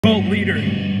cult leader.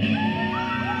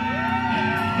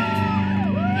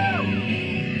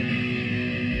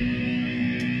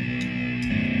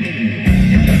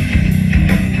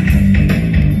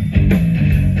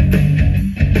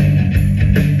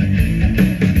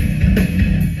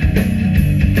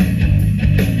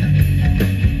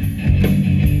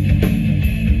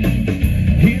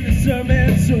 Hear the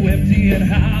sermon so empty and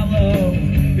hollow.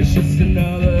 It's just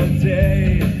another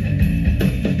day.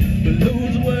 But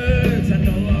those words I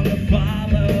no longer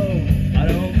follow. I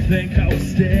don't think I will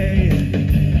stay.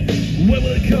 When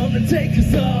will it come to take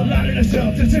us all? Lining us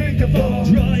up to take the fall.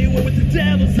 Draw you in with the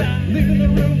devil's eye. Leaving the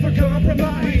room for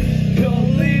compromise. Cult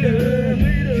leader,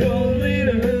 cult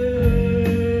leader,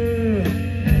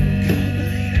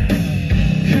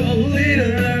 cult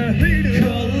leader,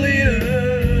 cult leader.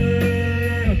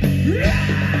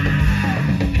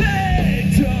 They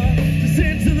talk us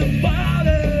into the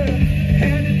Father,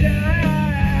 hand it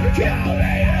down. Cult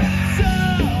leader.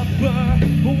 Suffer,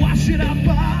 but why should I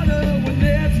bother when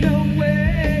there's no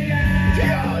way out?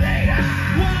 Cult leader.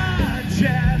 Watch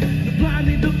out, the blind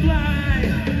lead the blind.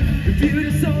 If you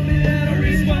just told me that a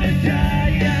reason why to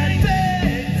die,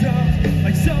 they talk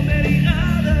like so many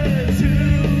others who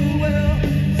will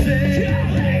say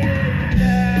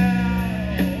now.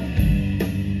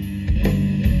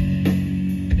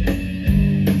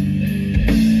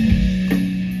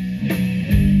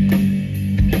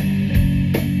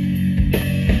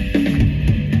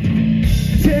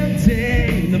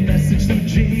 Tempting the message to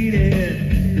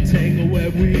cheated, the tangle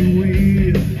web we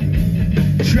weave.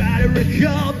 Try to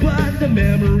recall, but the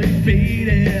memory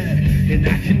faded, and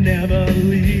I can never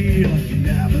leave.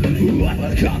 What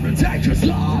will come and take us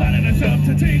all? Lining us up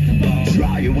to take the ball.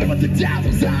 Draw you in with the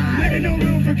devil's eye. Leaving no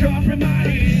room for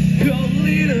compromise. Cult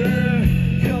leader,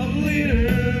 cult leader,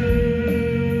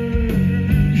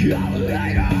 cult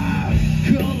leader,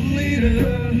 cult leader,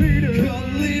 cult leader, cult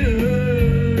leader.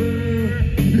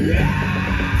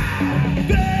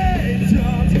 They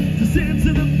talked us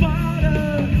into the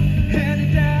Father, hand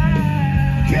it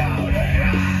down. Cult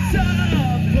leader.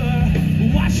 Suffer,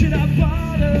 why should I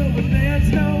bother when there's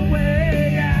no